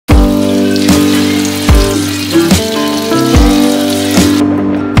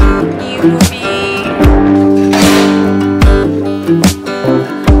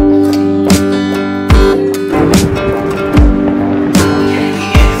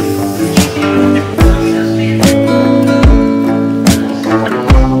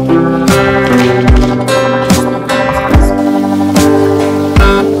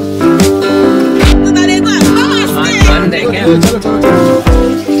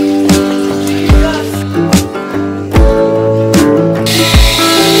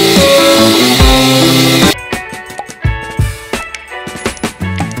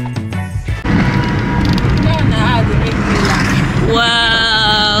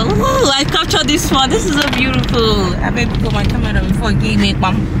this one. This is so beautiful. I better put my camera before give me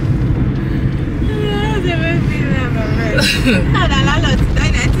mom.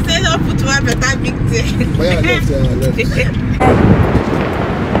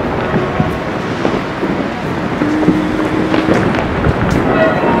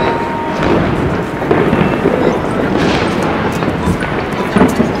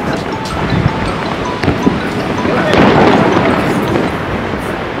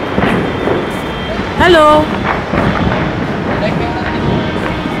 Hello.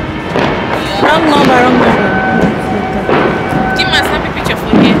 Wrong number, wrong number. Jim must have a picture for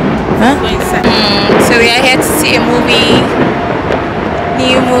here. Huh? So we are here to see a movie.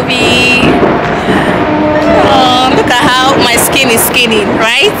 New movie. Oh, look at how my skin is skinny,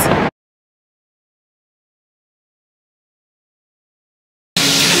 right?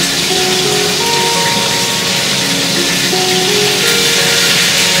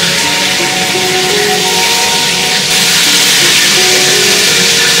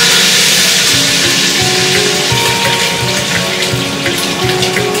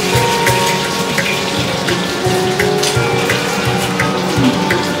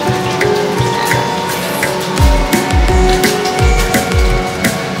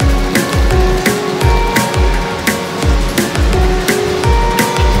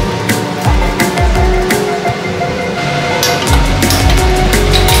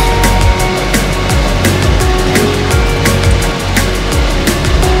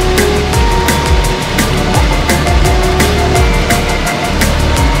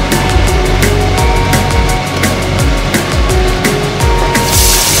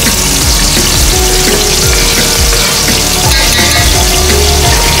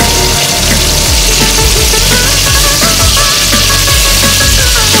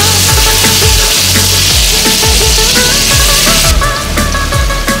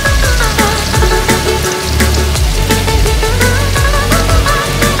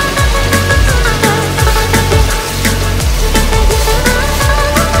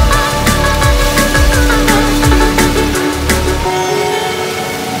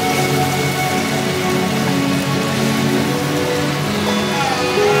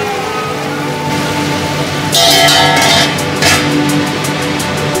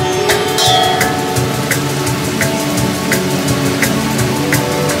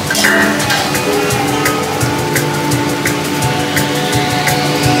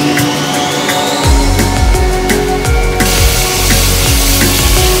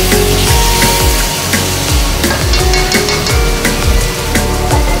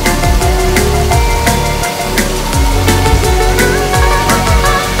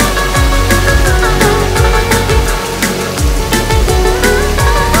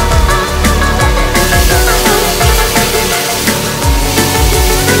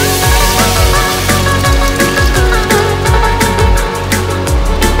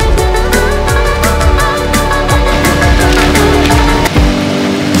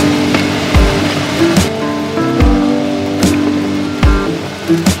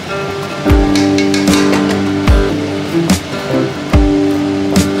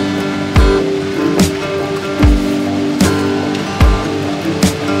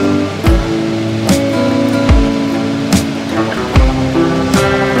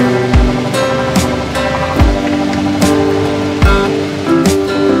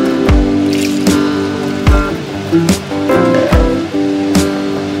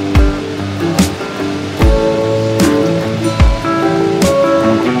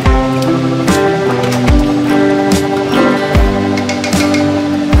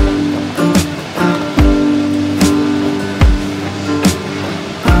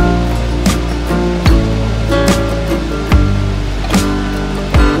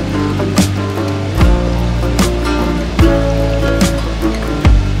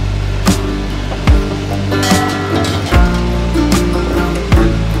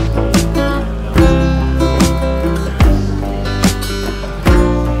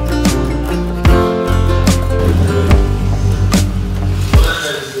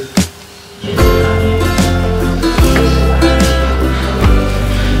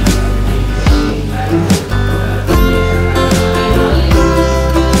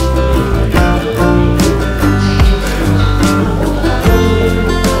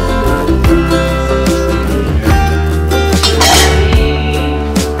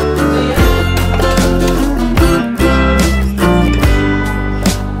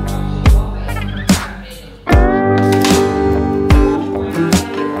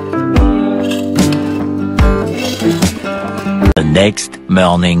 next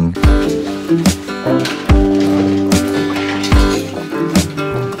morning.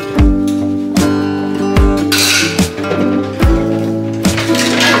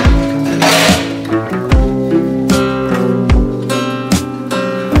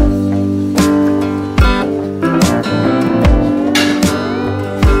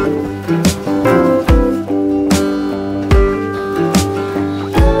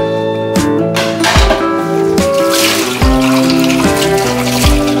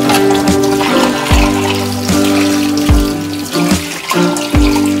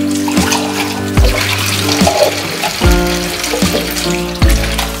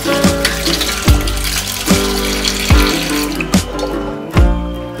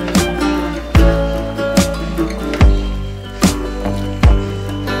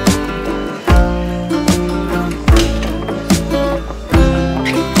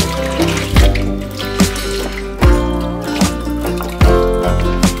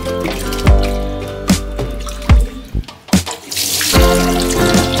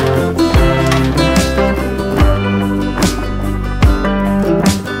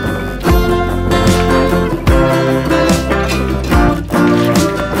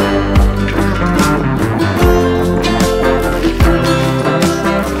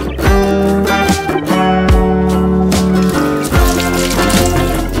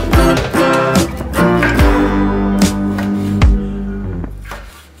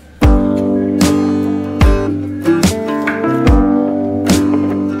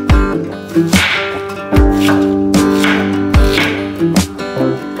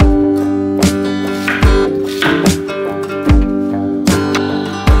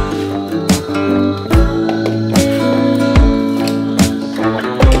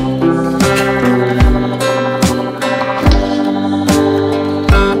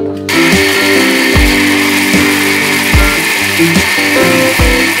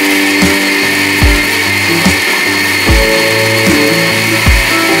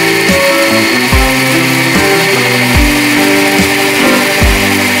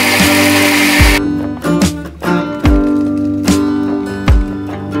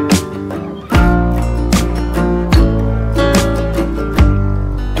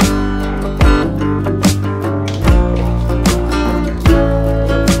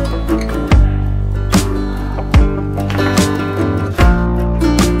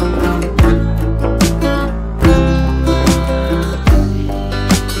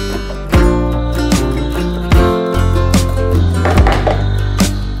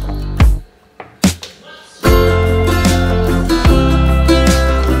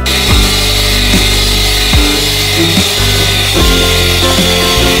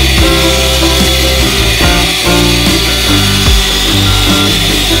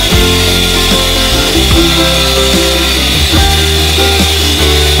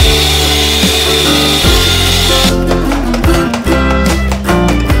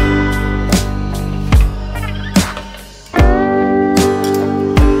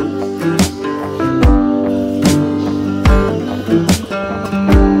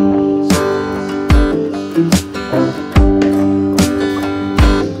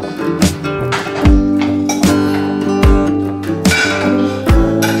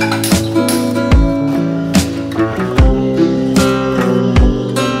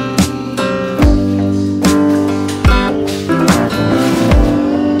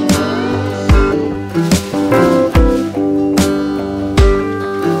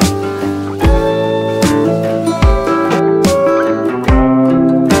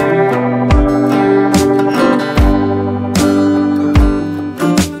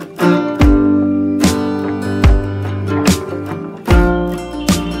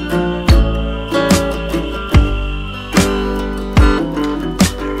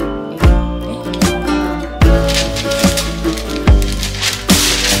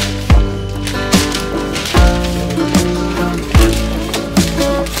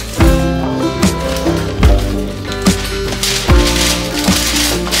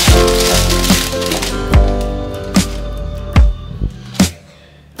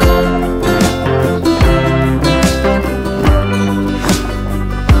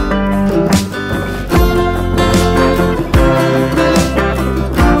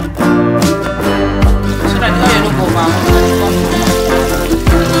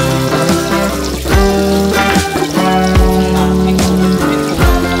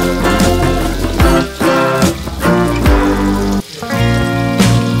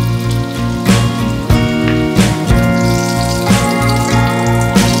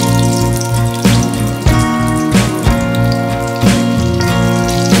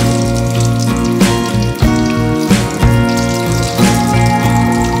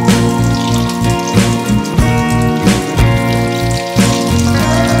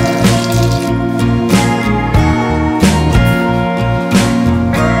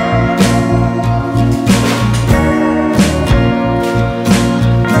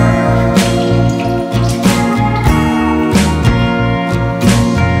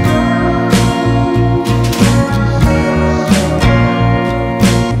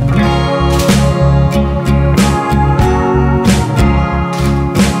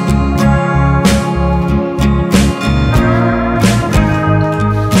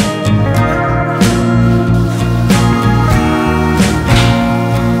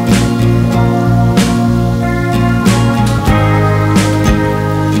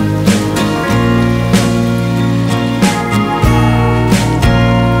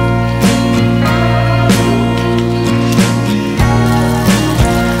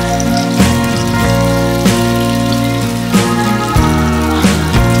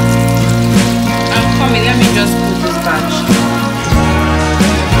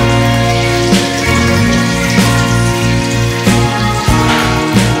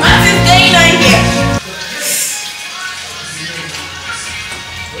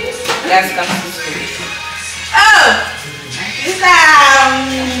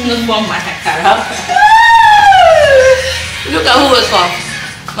 want my akara. Look at who woke up.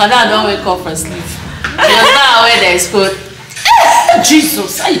 Madam don't wake up from sleep. She was not aware there is food.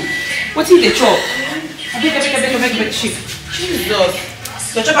 Jesus, what is the chop? I beg sheep.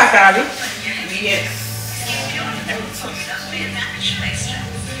 Jesus. The chop akara? Yes.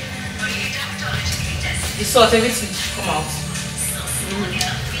 The salt, everything come out.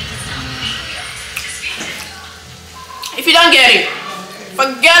 If you don't get it,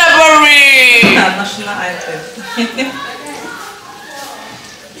 forget about it. National item.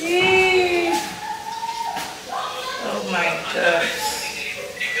 Oh my God.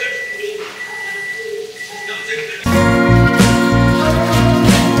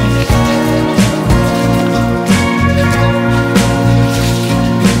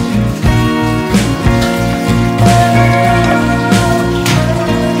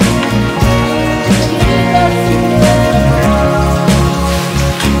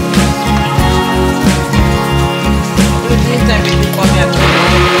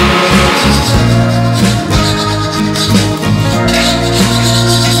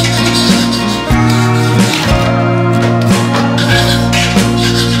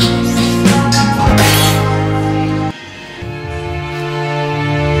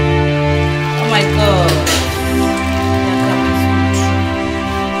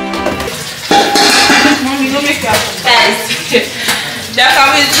 There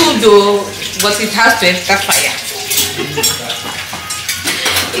can be two though, but it has to enter fire.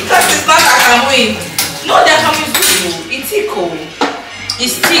 Because it's not I can win. No, there can be two. It's thick.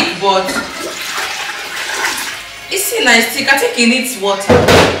 It's thick, but it's nice thick. I think it needs water.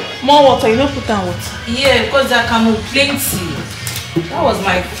 More water, you don't put down water. Yeah, because there can be plenty. That was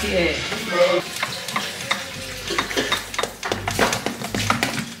my fear.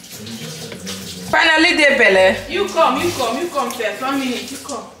 Finally, they Belle. You come first. 1 minute, you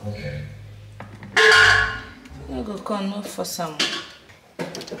come. Okay. I go come not for some.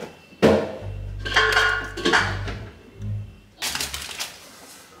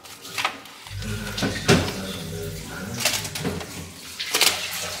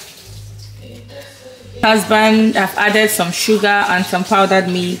 Husband, I've added some sugar and some powdered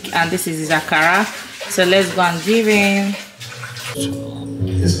milk, and this is his akara. So let's go and give him.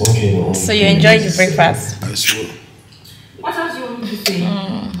 So you enjoyed the breakfast? I swear. What else you want me to say?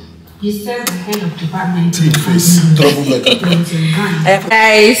 You said the head of department.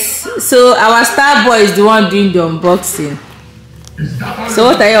 Guys, so our star boy is the one doing the unboxing. So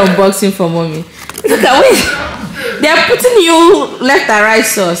what are you unboxing for, mommy? Look at wait. They are putting you left and right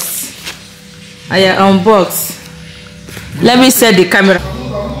sauce. I unbox. Let me set the camera.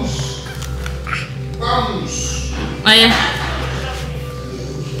 Oh yeah.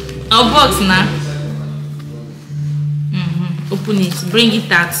 Unbox now. Open it. Bring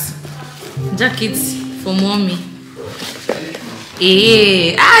it out. Jacket for mommy.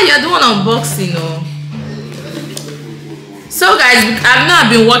 Hey, you're the one unboxing, oh. So guys, I've not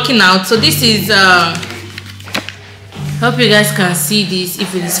been working out. So this is hope you guys can see this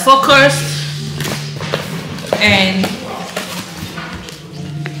if it is focused. And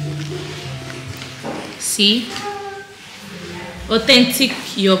see, authentic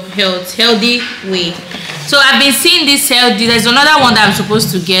your health, healthy way. So I've been seeing this healthy. There's another one that I'm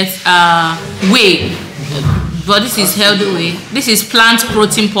supposed to get whey, but this is healthy whey. This is plant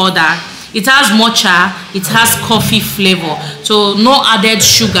protein powder. It has matcha, it has coffee flavor, so no added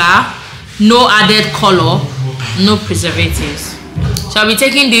sugar, no added color, no preservatives. So I'll be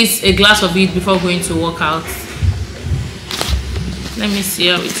taking this, a glass of it, before going to work out. Let me see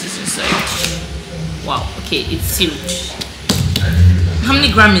how it is inside. Wow, okay, it's sealed. How many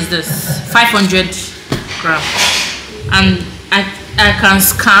gram is this? 500 gram. And I can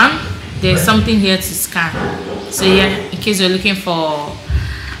scan. There's something here to scan. So yeah, in case you're looking for,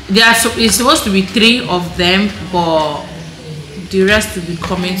 it's supposed to be 3 of them, but the rest will be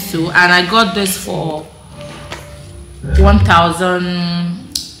coming soon. And I got this for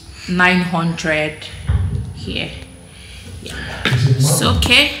 1,900 here. Yeah. It's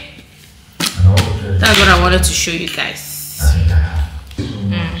okay. That's what I wanted to show you guys.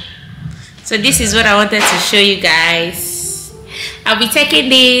 So this is what I wanted to show you guys. I'll be taking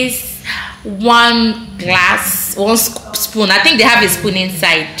this 1 glass, 1 spoon. I think they have a spoon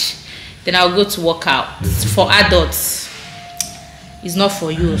inside. Then I'll go to work out. It's for adults. It's not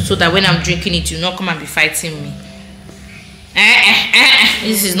for you. So that when I'm drinking it, you'll not come and be fighting me.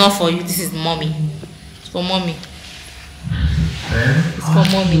 This is not for you. This is mommy. It's for mommy. It's for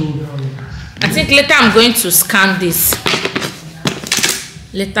mommy. I think later I'm going to scan this.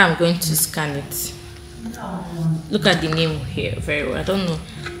 Later I'm going to scan it. Look at the name here very well. I don't know.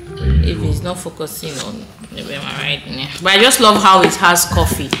 If it's not focusing on maybe am I right? Yeah. But I just love how it has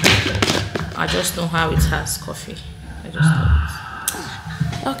coffee. I just know how it has coffee. I just love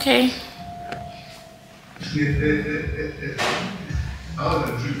it. Okay.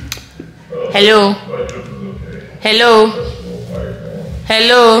 Hello. Hello.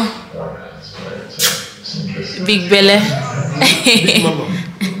 Hello. Big belly.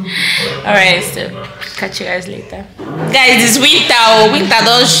 Alright, so catch you guys later. Guys, it's winter. Oh, winter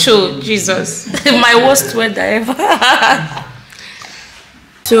don't show. Jesus. My worst weather ever.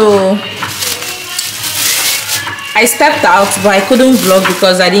 So I stepped out, but I couldn't vlog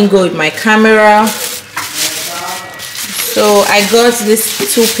because I didn't go with my camera. So I got these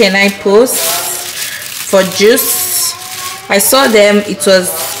 2 pineapples for juice. I saw them, it was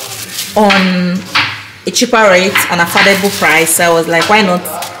on a cheaper rate and affordable price. So I was like, why not?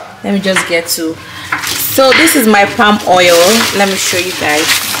 Let me just get 2. So this is my palm oil. Let me show you guys.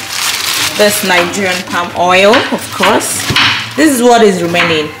 This Nigerian palm oil, of course. This is what is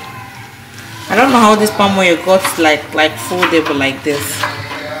remaining. I don't know how this palm oil got like foldable like this,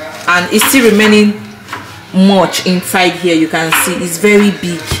 and it's still remaining much inside here. You can see it's very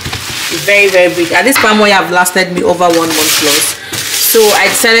big. It's very big, and this palm oil have lasted me over 1 month plus. So I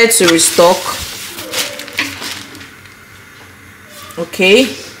decided to restock. Okay,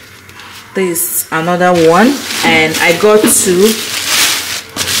 this is another one, and I got 2.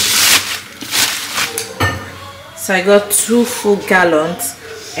 So I got 2 full gallons,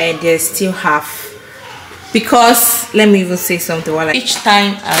 and there's still half. Because let me even say something. While each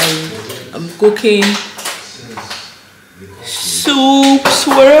time I'm cooking soups,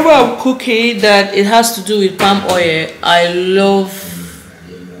 wherever I'm cooking that it has to do with palm oil, I love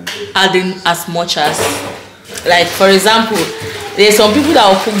adding as much as, like for example, there's some people that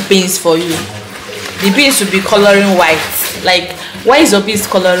will cook beans for you. The beans will be coloring white. Like, why is your beans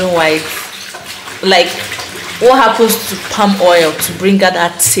coloring white? Like, what happens to palm oil to bring out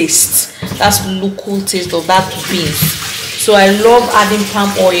that taste, that local taste of that beans? So I love adding palm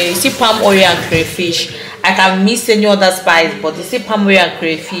oil. You see palm oil and crayfish, I can mix any other spice, but you see palm oil and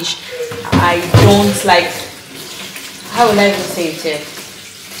crayfish, I don't like. How will I even say it here?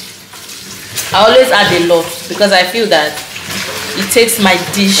 I always add a lot because I feel that it takes my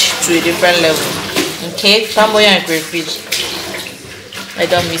dish to a different level. Okay, palm oil and crayfish, I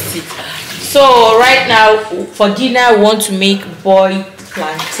don't miss it. So right now for dinner I want to make boiled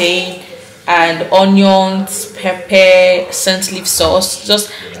plantain and onions, pepper, scent leaf sauce.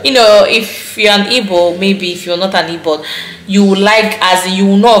 Just, you know, if you're an Igbo, maybe if you're not an Igbo, you will like, as in you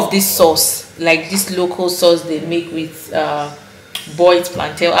will know of this sauce, like this local sauce they make with boiled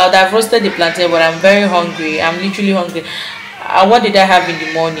plantain. I would have roasted the plantain, but I'm very hungry. I'm literally hungry. What did I have in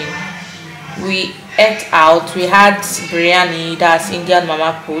the morning? We ate out. We had biryani, that's Indian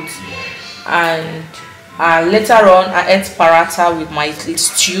mama put, and later on I ate paratha with my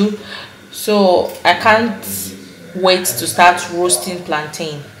stew. So I can't wait to start roasting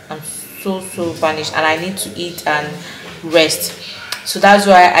plantain. I'm so famished and I need to eat and rest. So that's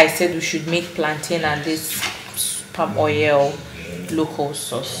why I said we should make plantain and this palm oil local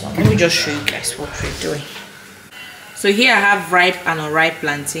sauce. Let me just show you guys what we're doing. So here I have ripe and unripe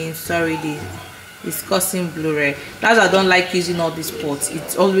plantain. Sorry, it's causing blue-ray. That's why I don't like using all these pots.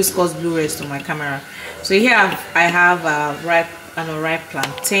 It always causes blue-rays to my camera. So here I have ripe and unripe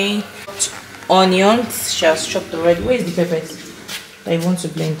plantain, onions just chopped already. Where is the peppers that you want to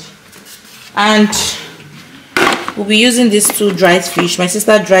blend? And we'll be using these 2 dried fish. My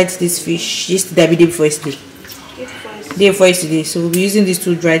sister dried this fish yesterday, day before yesterday. Day before yesterday. So we'll be using these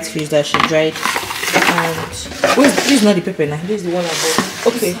 2 dried fish that she dried. And this is not the pepper now. This is the one I bought.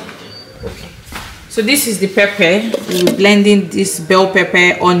 Okay. So this is the pepper. We'll be blending this bell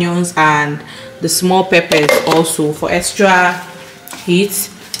pepper, onions, and the small peppers also for extra heat.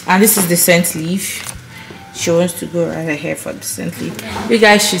 And this is the scent leaf. She wants to go right ahead for the scent leaf. You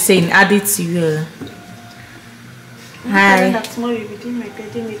guys, she's saying add it to you. Hi.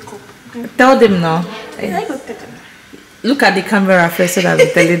 Tell them now. Look at the camera first so that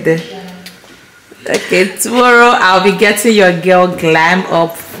I'll tell you there. Okay, tomorrow I'll be getting your girl glam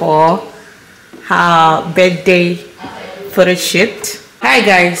up for her birthday photo shoot. Hi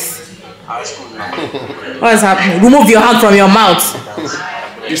guys. What is happening? Remove your hand from your mouth.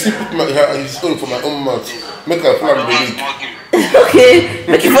 You still put my hand from my own mouth. Make her follow the lead. Okay,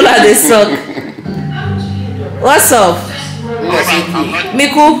 make you follow the song. What's up?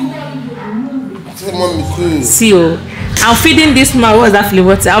 Miku? See you. I'm feeding this man. What's that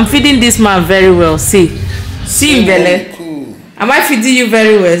flavor? I'm feeding this man very well. See him, Bele. Am I feeding you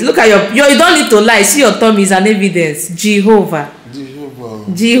very well? Look at your you don't need to lie. See your tummy is an evidence. Jehovah.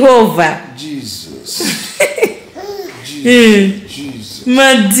 Jehovah. Jesus. Jesus.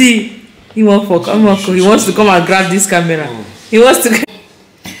 Madi. He wants to come and grab this camera. He wants to.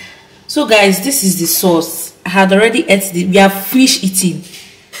 So guys, this is the sauce. I had already ate we have finished eating.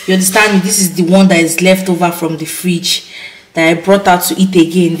 You understand me? This is the one that is left over from the fridge that I brought out to eat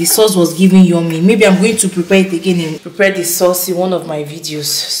again. The sauce was giving yummy. Maybe I'm going to prepare it again and prepare the sauce in one of my videos.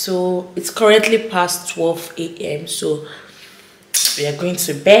 So it's currently past 12 a.m. So we are going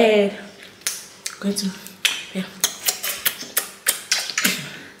to bed.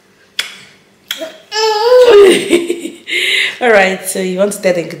 All right, so you want to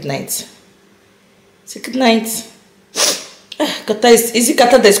tell them good night? Say good night. Kata is it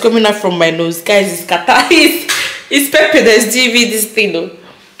kata that's coming out from my nose? Guys, it's kata. It's pepper that's giving this thing.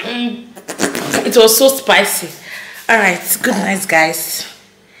 It was so spicy. All right, good night, guys.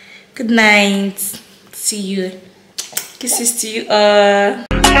 Good night. See you. Kisses to you.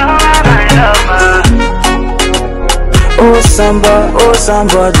 Oh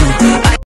somebody,